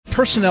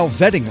Personnel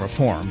vetting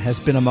reform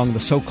has been among the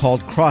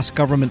so-called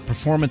cross-government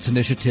performance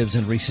initiatives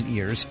in recent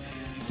years.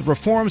 The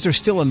reforms are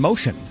still in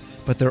motion,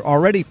 but they're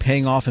already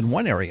paying off in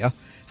one area: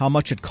 how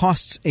much it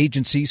costs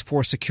agencies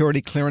for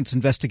security clearance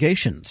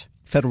investigations.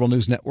 Federal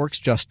News Network's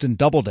Justin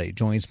Doubleday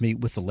joins me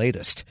with the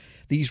latest.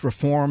 These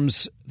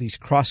reforms, these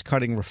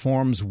cross-cutting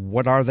reforms,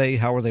 what are they?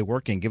 How are they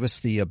working? Give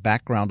us the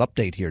background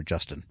update here,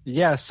 Justin.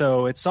 Yeah,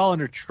 so it's all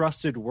under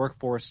Trusted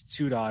Workforce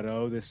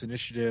 2.0, this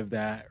initiative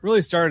that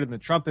really started in the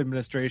Trump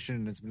administration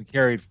and has been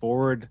carried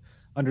forward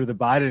under the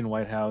Biden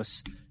White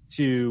House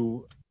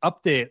to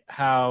update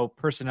how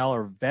personnel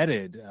are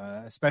vetted,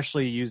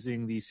 especially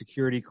using the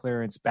security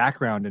clearance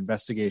background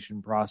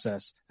investigation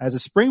process as a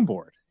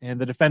springboard. And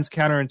the Defense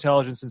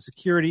Counterintelligence and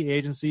Security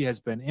Agency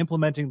has been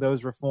implementing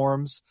those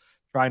reforms,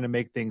 trying to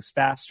make things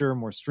faster,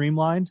 more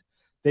streamlined.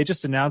 They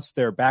just announced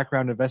their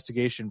background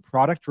investigation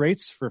product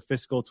rates for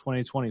fiscal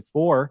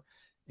 2024.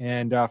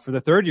 And for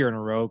the third year in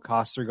a row,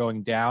 costs are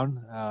going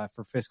down.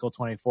 For fiscal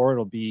 24,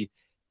 it'll be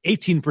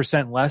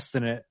 18% less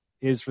than it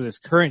is for this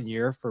current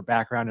year for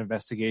background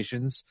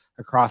investigations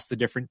across the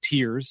different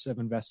tiers of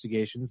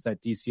investigations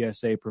that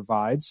DCSA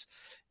provides.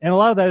 And a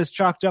lot of that is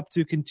chalked up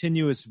to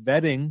continuous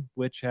vetting,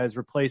 which has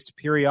replaced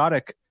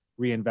periodic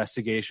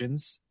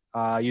reinvestigations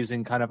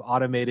using kind of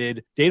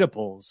automated data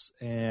pulls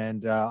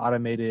and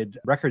automated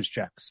records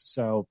checks.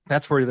 So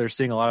that's where they're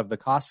seeing a lot of the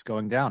costs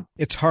going down.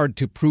 It's hard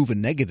to prove a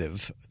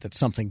negative that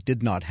something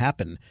did not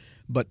happen,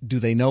 but do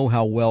they know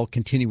how well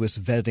continuous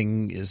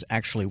vetting is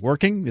actually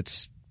working?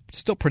 It's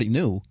still pretty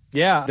new.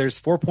 Yeah,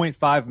 there's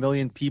 4.5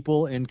 million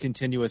people in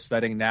continuous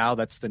vetting now.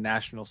 That's the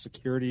national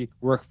security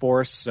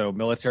workforce, so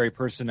military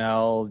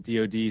personnel,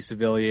 DoD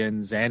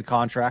civilians, and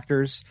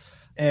contractors.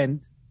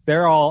 And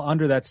they're all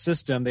under that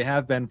system. They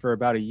have been for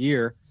about a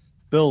year.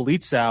 Bill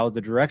Lietzau, the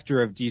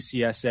director of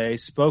DCSA,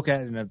 spoke at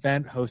an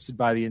event hosted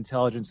by the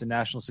Intelligence and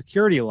National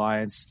Security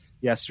Alliance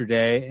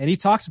yesterday, and he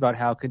talked about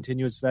how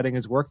continuous vetting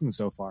is working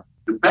so far.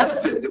 The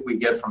benefit that we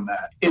get from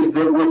that is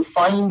that we're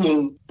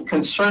finding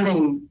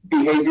concerning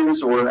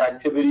behaviors or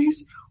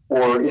activities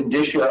or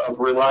indicia of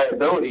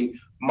reliability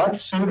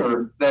much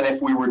sooner than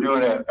if we were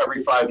doing it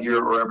every 5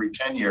 year or every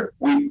 10 year.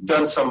 We've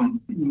done some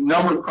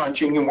number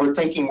crunching, and we're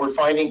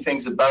finding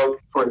things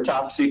for a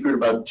top secret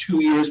about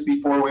 2 years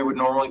before we would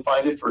normally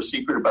find it, for a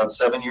secret about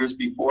 7 years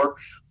before.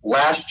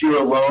 Last year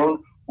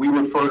alone, we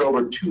referred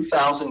over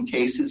 2,000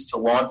 cases to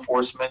law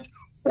enforcement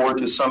or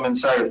to some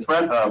insider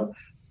threat hub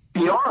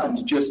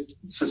beyond just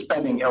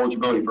suspending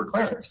eligibility for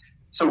clearance.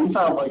 So we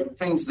found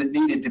things that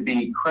needed to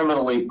be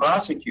criminally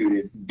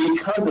prosecuted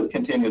because of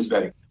continuous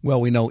vetting. Well,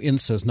 we know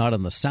INSA's not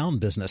in the sound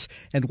business.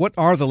 And what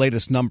are the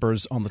latest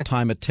numbers on the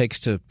time it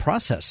takes to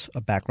process a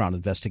background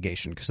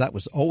investigation? Because that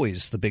was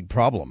always the big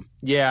problem.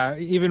 Yeah,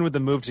 even with the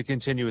move to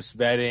continuous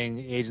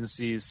vetting,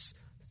 agencies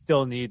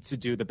still need to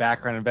do the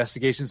background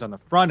investigations on the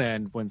front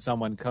end when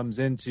someone comes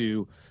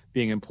into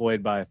being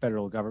employed by the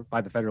federal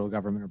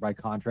government or by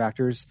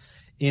contractors.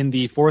 In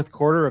the fourth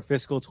quarter of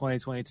fiscal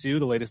 2022,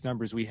 the latest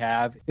numbers we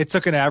have, it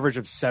took an average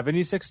of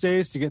 76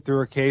 days to get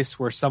through a case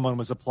where someone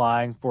was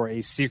applying for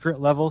a secret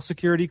level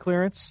security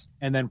clearance.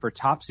 And then for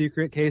top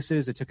secret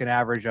cases, it took an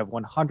average of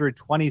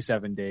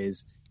 127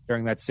 days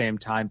during that same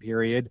time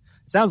period.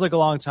 It sounds like a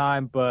long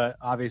time, but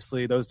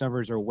obviously those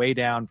numbers are way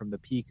down from the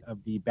peak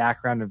of the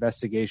background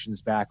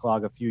investigations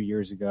backlog a few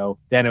years ago.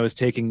 Then it was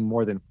taking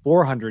more than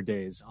 400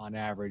 days on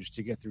average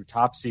to get through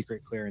top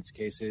secret clearance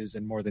cases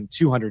and more than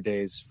 200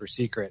 days for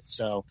secret.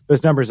 So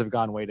those numbers have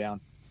gone way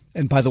down.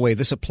 And by the way,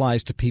 this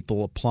applies to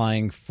people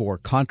applying for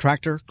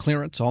contractor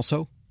clearance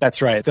also?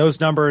 That's right. Those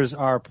numbers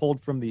are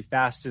pulled from the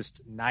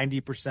fastest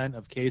 90%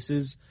 of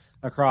cases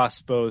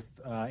across both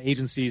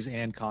agencies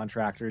and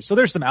contractors. So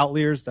there's some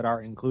outliers that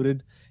are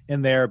included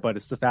in there, but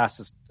it's the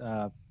fastest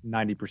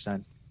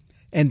 90%.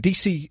 And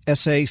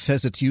DCSA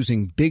says it's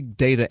using big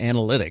data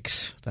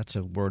analytics, that's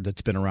a word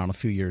that's been around a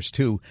few years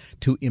too,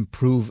 to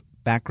improve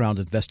background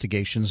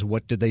investigations.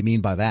 What did they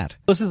mean by that?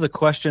 This is the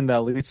question that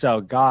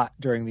Lietzau got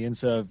during the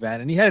INSA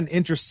event, and he had an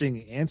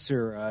interesting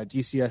answer.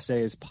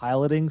 DCSA is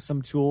piloting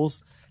some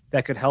tools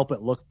that could help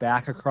it look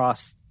back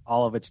across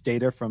all of its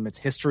data from its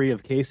history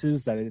of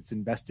cases that it's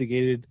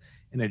investigated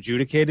and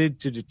adjudicated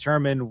to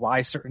determine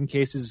why certain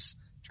cases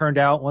turned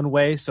out one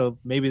way, so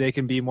maybe they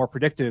can be more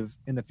predictive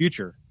in the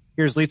future.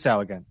 Here's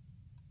Lietzau again.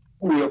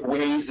 We have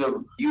ways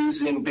of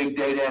using big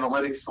data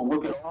analytics to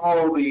look at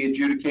all the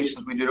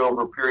adjudications we did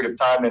over a period of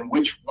time and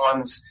which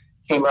ones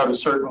came out a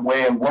certain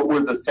way and what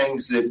were the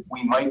things that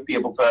we might be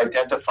able to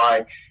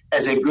identify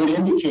as a good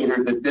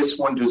indicator that this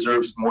one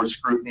deserves more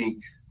scrutiny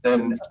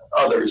than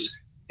others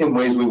in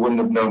ways we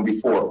wouldn't have known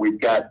before. We've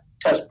got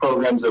test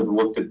programs that have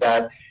looked at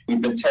that. We've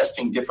been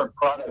testing different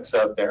products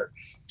out there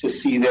to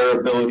see their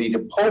ability to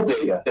pull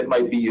data that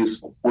might be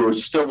useful. We're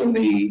still in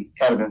the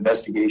kind of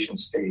investigation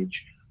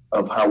stage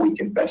of how we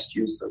can best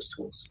use those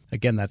tools.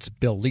 Again, that's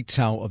Bill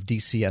Lietzau of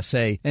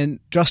DCSA. And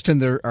Justin,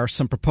 there are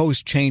some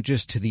proposed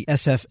changes to the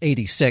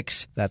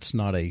SF-86. That's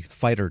not a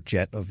fighter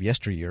jet of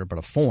yesteryear, but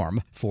a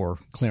form for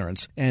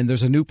clearance. And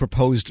there's a new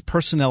proposed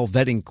personnel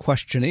vetting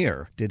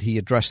questionnaire. Did he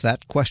address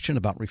that question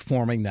about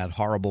reforming that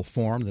horrible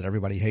form that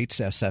everybody hates,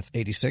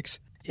 SF-86?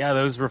 Yeah,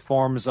 those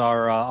reforms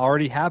are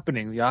already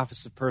happening. The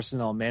Office of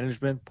Personnel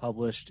Management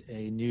published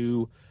a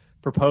new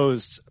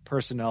proposed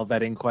personnel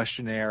vetting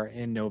questionnaire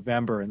in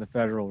November in the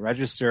Federal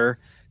Register.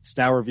 It's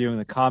now reviewing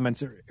the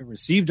comments it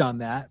received on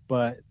that,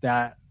 but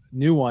that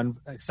new one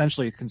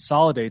essentially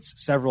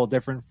consolidates several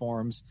different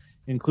forms,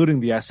 including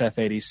the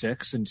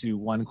SF-86, into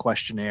one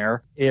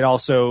questionnaire. It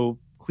also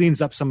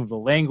cleans up some of the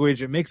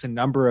language. It makes a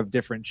number of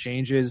different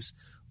changes.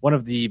 One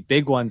of the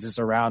big ones is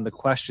around the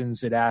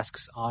questions it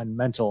asks on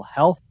mental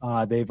health.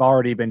 They've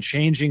already been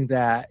changing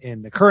that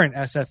in the current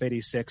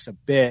SF-86 a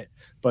bit,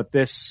 but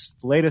this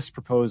latest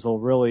proposal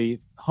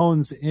really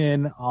hones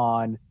in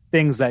on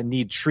things that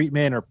need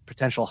treatment or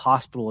potential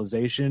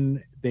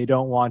hospitalization. They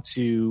don't want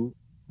to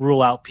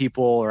rule out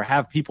people or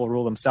have people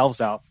rule themselves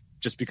out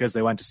just because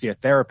they went to see a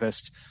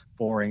therapist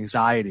for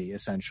anxiety,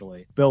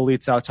 essentially. Bill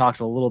Lietzau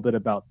talked a little bit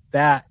about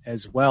that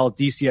as well.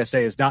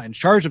 DCSA is not in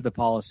charge of the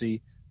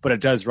policy, but it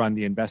does run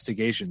the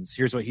investigations.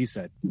 Here's what he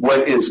said.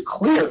 What is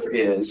clear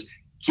is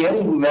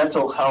getting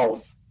mental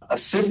health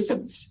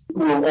assistance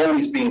will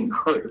always be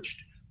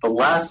encouraged. The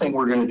last thing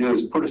we're going to do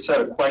is put a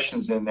set of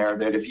questions in there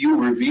that if you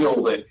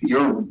reveal that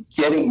you're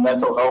getting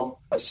mental health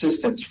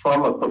assistance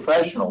from a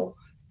professional,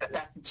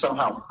 that can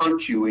somehow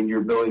hurt you in your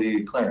ability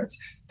to clearance.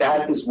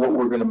 That is what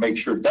we're going to make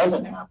sure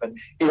doesn't happen.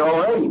 It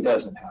already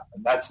doesn't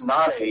happen. That's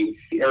not an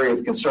area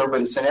of concern,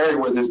 but it's an area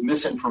where there's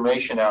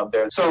misinformation out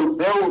there. So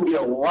there will be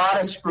a lot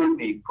of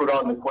scrutiny put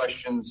on the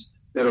questions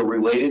that are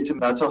related to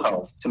mental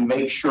health to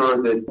make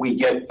sure that we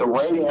get the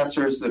right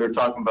answers that are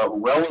talking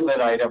about relevant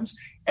items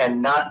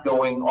and not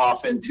going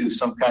off into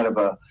some kind of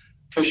a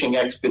fishing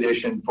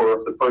expedition for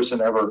if the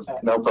person ever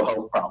had mental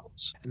health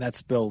problems. And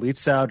that's Bill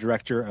Lietzau,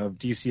 director of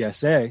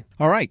DCSA.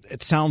 All right.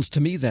 It sounds to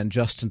me then,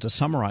 Justin, to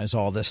summarize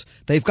all this,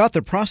 they've got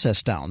their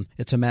process down.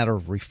 It's a matter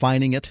of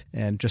refining it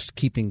and just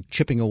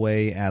chipping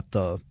away at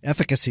the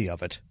efficacy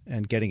of it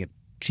and getting it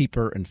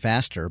cheaper and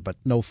faster, but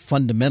no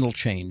fundamental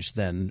change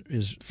then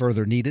is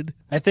further needed?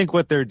 I think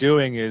what they're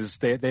doing is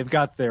they've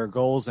got their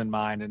goals in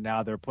mind, and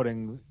now they're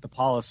putting the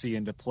policy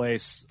into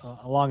place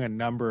along a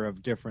number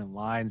of different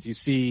lines. You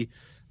see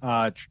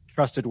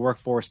Trusted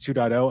Workforce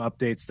 2.0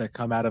 updates that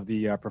come out of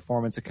the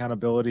Performance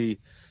Accountability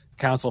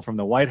Council from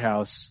the White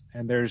House,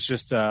 and there's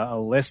just a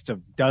list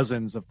of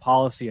dozens of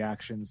policy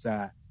actions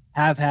that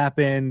have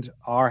happened,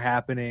 are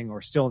happening,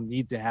 or still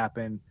need to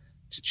happen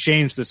to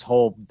change this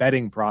whole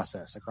vetting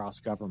process across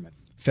government.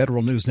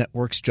 Federal News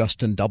Network's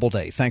Justin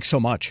Doubleday. Thanks so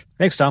much.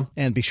 Thanks, Tom.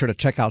 And be sure to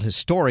check out his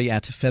story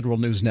at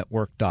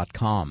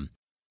federalnewsnetwork.com.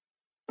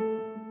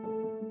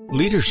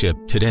 Leadership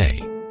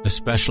today,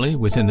 especially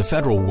within the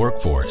federal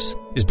workforce,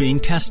 is being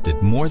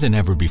tested more than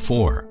ever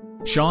before.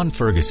 Sean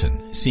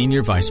Ferguson,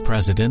 Senior Vice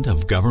President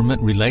of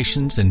Government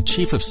Relations and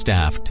Chief of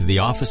Staff to the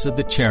Office of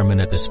the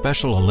Chairman at the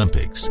Special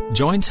Olympics,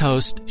 joins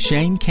host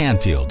Shane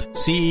Canfield,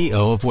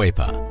 CEO of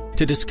WEPA,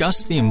 to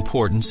discuss the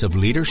importance of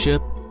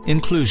leadership,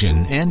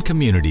 inclusion, and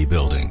community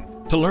building.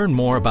 To learn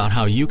more about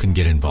how you can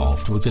get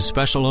involved with the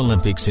Special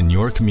Olympics in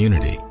your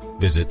community,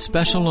 visit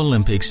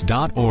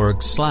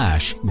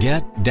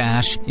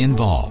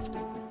specialolympics.org/get-involved.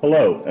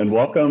 Hello, and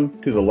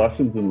welcome to the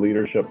Lessons in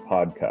Leadership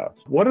podcast.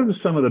 What are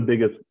some of the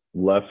biggest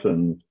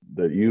lessons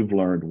that you've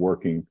learned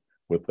working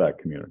with that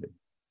community?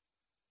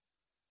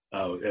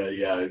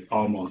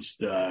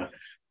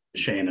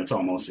 Shane, it's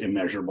almost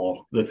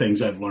immeasurable. The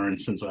things I've learned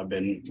since I've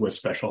been with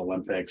Special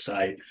Olympics.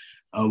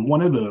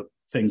 One of the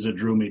things that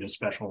drew me to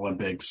Special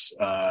Olympics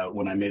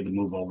when I made the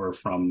move over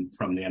from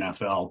the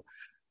NFL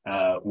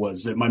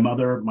was that my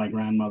mother, my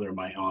grandmother,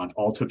 my aunt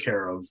all took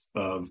care of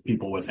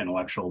people with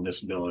intellectual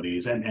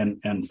disabilities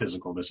and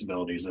physical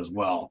disabilities as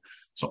well.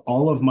 So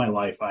all of my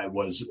life I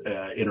was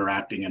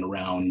interacting and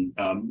around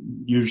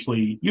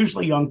usually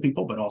young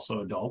people, but also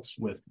adults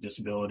with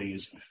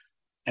disabilities.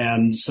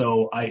 And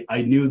so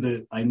I knew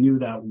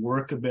that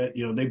work a bit.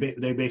 You know,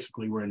 they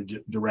basically were in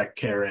direct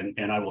care,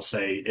 and I will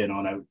say, and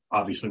I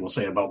obviously will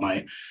say about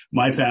my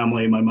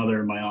family, my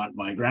mother, my aunt,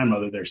 my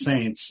grandmother, they're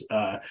saints.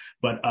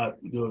 But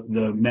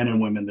the men and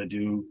women that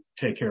do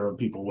take care of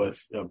people with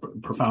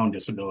profound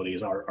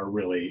disabilities are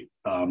really,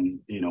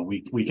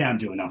 we can't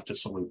do enough to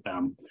salute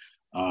them.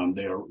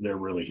 They're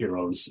really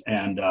heroes.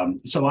 And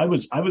so I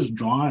was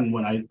drawn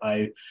when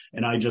I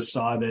just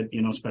saw that,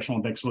 Special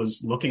Olympics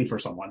was looking for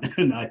someone.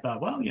 And I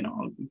thought, well,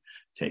 I'll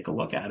take a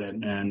look at it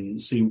and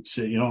send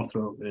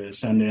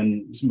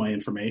in my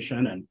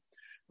information. And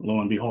lo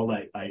and behold,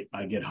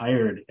 I get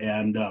hired.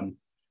 And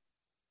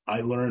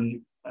I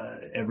learn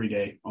every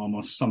day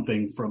almost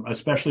something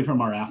especially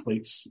from our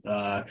athletes.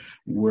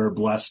 We're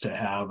blessed to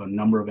have a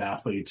number of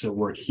athletes that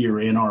work here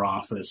in our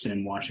office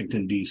in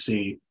Washington,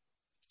 D.C.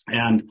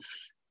 And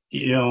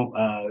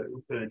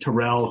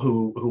Terrell,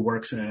 who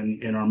works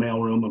in our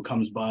mailroom, who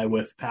comes by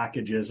with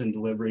packages and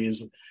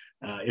deliveries.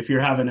 If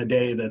you're having a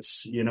day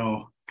that's,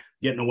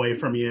 getting away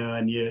from you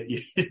and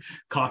you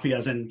coffee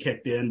hasn't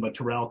kicked in, but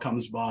Terrell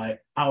comes by,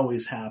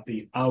 always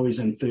happy, always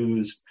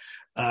enthused,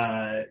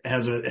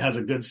 has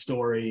a good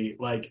story.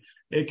 Like,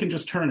 it can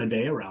just turn a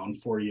day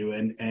around for you.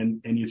 And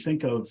you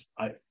think of,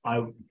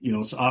 so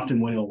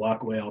often when he'll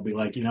walk away, I'll be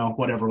like,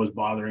 whatever was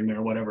bothering me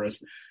or whatever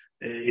is,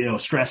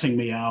 stressing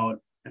me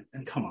out.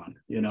 And come on,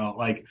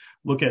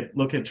 look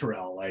at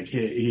Terrell. Like,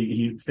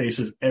 he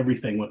faces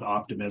everything with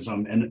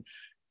optimism.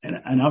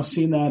 And I've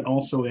seen that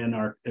also in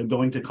our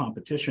going to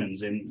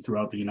competitions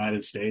throughout the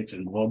United States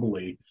and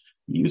globally.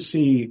 You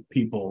see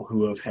people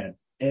who have had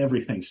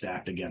everything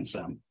stacked against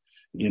them.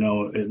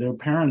 Their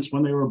parents,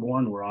 when they were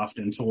born, were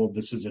often told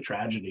this is a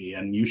tragedy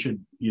and you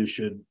should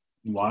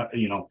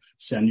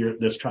send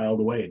this child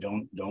away.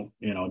 Don't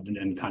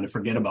and kind of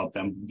forget about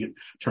them.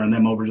 Turn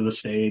them over to the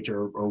state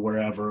or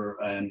wherever,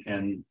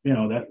 and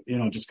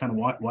just kind of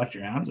wash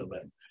your hands of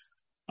it.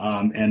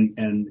 And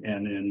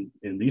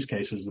in these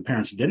cases, the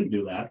parents didn't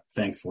do that,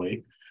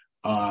 thankfully.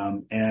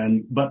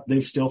 But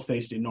they've still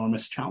faced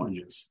enormous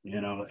challenges,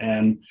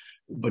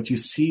 but you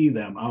see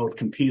them out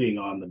competing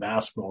on the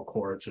basketball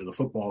courts or the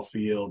football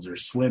fields or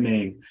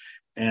swimming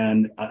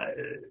and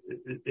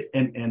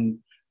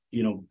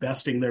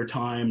besting their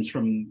times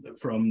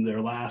from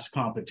their last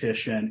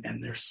competition.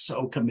 And they're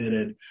so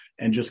committed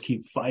and just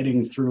keep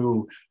fighting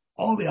through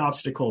all the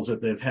obstacles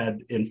that they've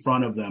had in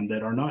front of them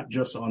that are not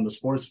just on the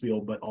sports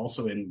field, but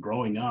also in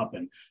growing up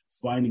and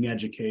finding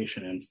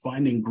education and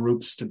finding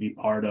groups to be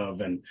part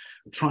of and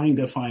trying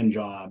to find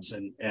jobs.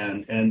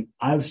 And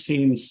I've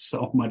seen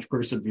so much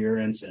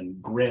perseverance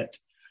and grit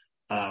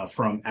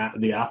from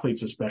the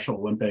athletes of Special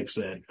Olympics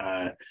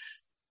that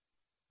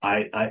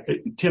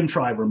Tim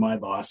Shriver, my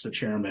boss, the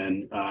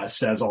chairman,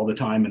 says all the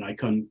time, and I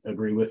couldn't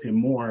agree with him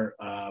more,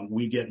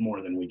 we get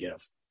more than we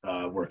give.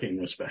 Working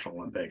with Special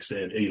Olympics,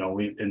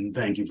 and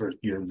thank you for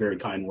your very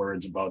kind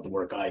words about the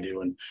work I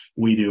do and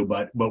we do,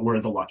 but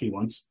we're the lucky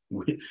ones.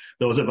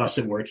 Those of us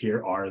that work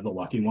here are the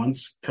lucky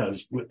ones,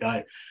 because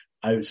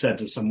I said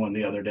to someone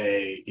the other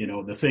day,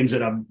 the things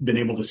that I've been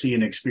able to see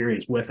and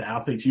experience with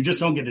athletes, you just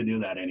don't get to do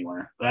that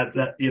anywhere.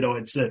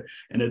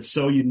 It's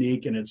so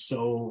unique and it's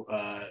so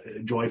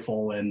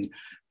joyful and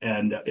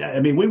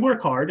I mean, we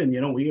work hard and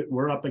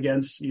we're up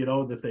against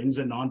the things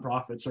that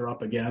nonprofits are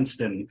up against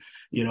and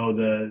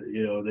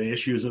the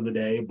issues of the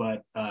day.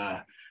 But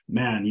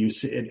man, you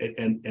see it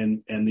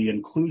and the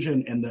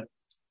inclusion and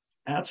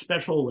at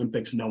Special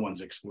Olympics, no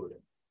one's excluded.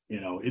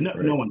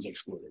 No one's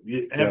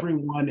excluded.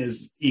 Everyone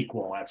is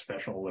equal at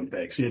Special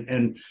Olympics.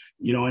 In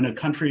a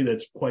country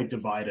that's quite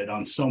divided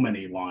on so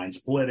many lines,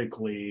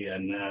 politically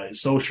and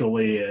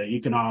socially,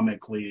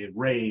 economically,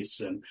 race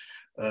and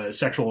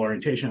sexual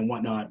orientation and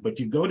whatnot. But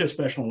you go to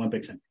Special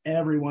Olympics and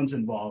everyone's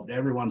involved,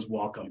 everyone's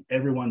welcome,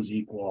 everyone's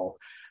equal.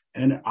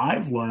 And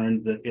I've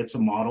learned that it's a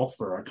model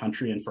for our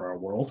country and for our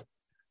world.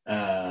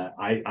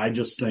 I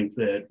just think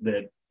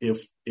that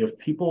if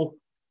people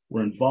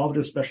were involved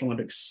in Special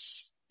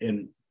Olympics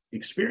and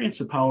experience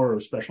the power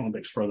of Special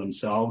Olympics for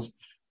themselves,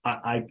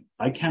 I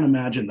can't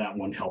imagine that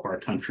wouldn't help our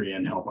country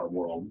and help our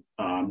world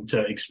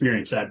to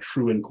experience that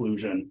true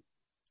inclusion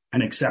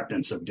and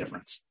acceptance of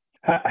difference.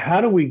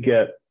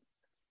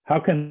 How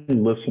can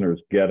listeners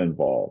get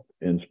involved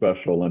in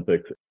Special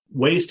Olympics?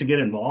 Ways to get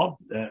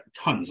involved,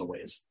 tons of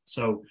ways.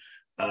 So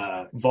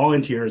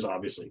volunteers,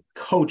 obviously,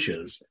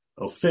 coaches,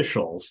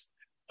 officials,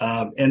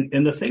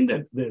 and the thing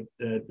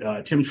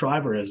that Tim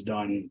Shriver has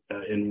done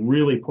and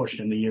really pushed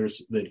in the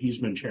years that he's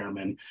been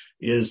chairman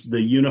is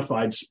the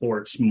unified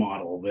sports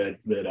model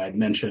that I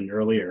mentioned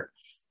earlier,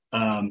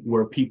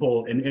 where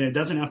people, and it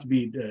doesn't have to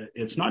be,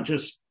 it's not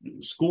just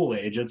school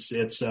age. It's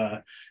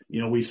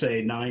we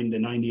say 9 to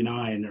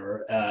 99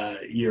 or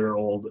year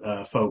old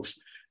folks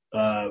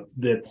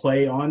that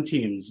play on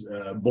teams,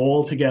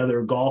 bowl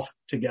together, golf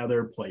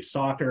together, play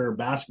soccer,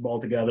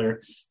 basketball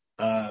together.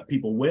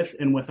 People with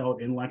and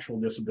without intellectual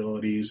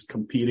disabilities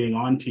competing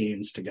on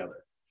teams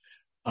together.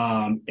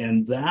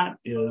 And that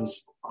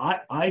is,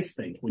 I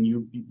think when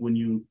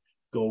you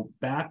go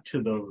back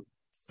to the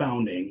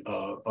founding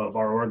of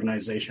our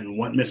organization,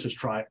 what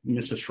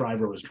Mrs.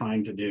 Shriver was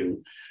trying to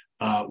do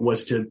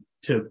was to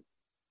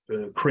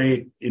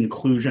create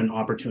inclusion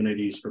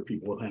opportunities for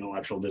people with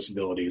intellectual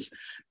disabilities.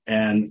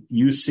 And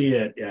you see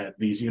it at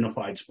these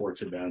unified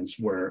sports events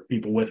where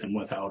people with and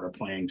without are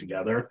playing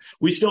together.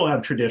 We still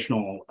have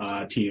traditional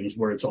teams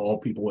where it's all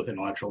people with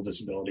intellectual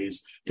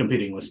disabilities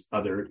competing with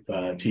other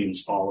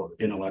teams, all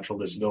intellectual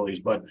disabilities.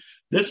 But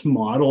this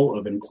model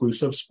of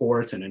inclusive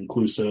sports and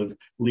inclusive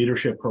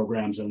leadership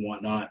programs and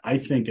whatnot, I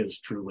think is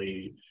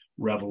truly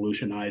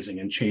revolutionizing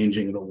and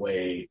changing the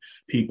way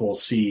people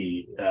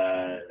see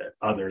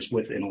others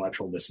with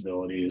intellectual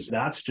disabilities.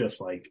 That's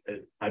just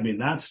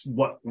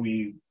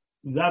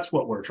that's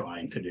what we're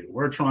trying to do.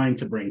 We're trying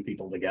to bring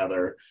people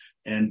together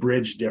and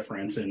bridge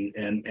difference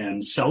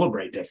and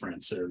celebrate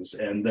differences,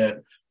 and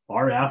that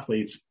our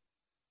athletes,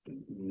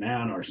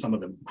 man, are some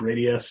of the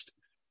grittiest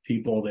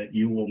people that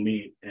you will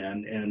meet,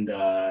 and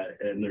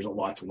there's a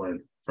lot to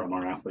learn from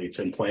our athletes,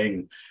 and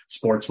playing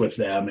sports with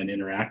them and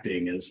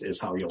interacting is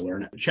how you'll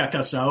learn it. Check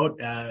us out,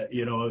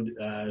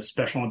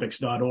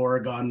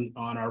 SpecialOlympics.org on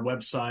our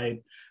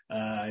website.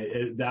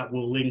 That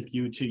will link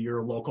you to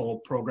your local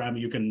program.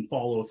 You can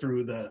follow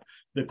through the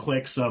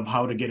clicks of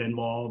how to get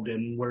involved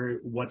and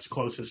what's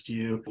closest to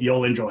you.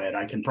 You'll enjoy it.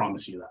 I can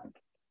promise you that.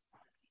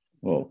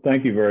 Well,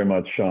 thank you very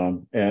much,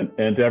 Sean. And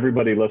to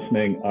everybody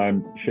listening,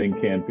 I'm Shane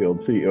Canfield,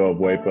 CEO of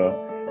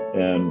WEPA,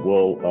 and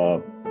we'll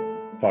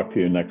talk to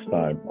you next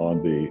time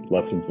on the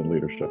Lessons in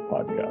Leadership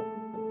podcast.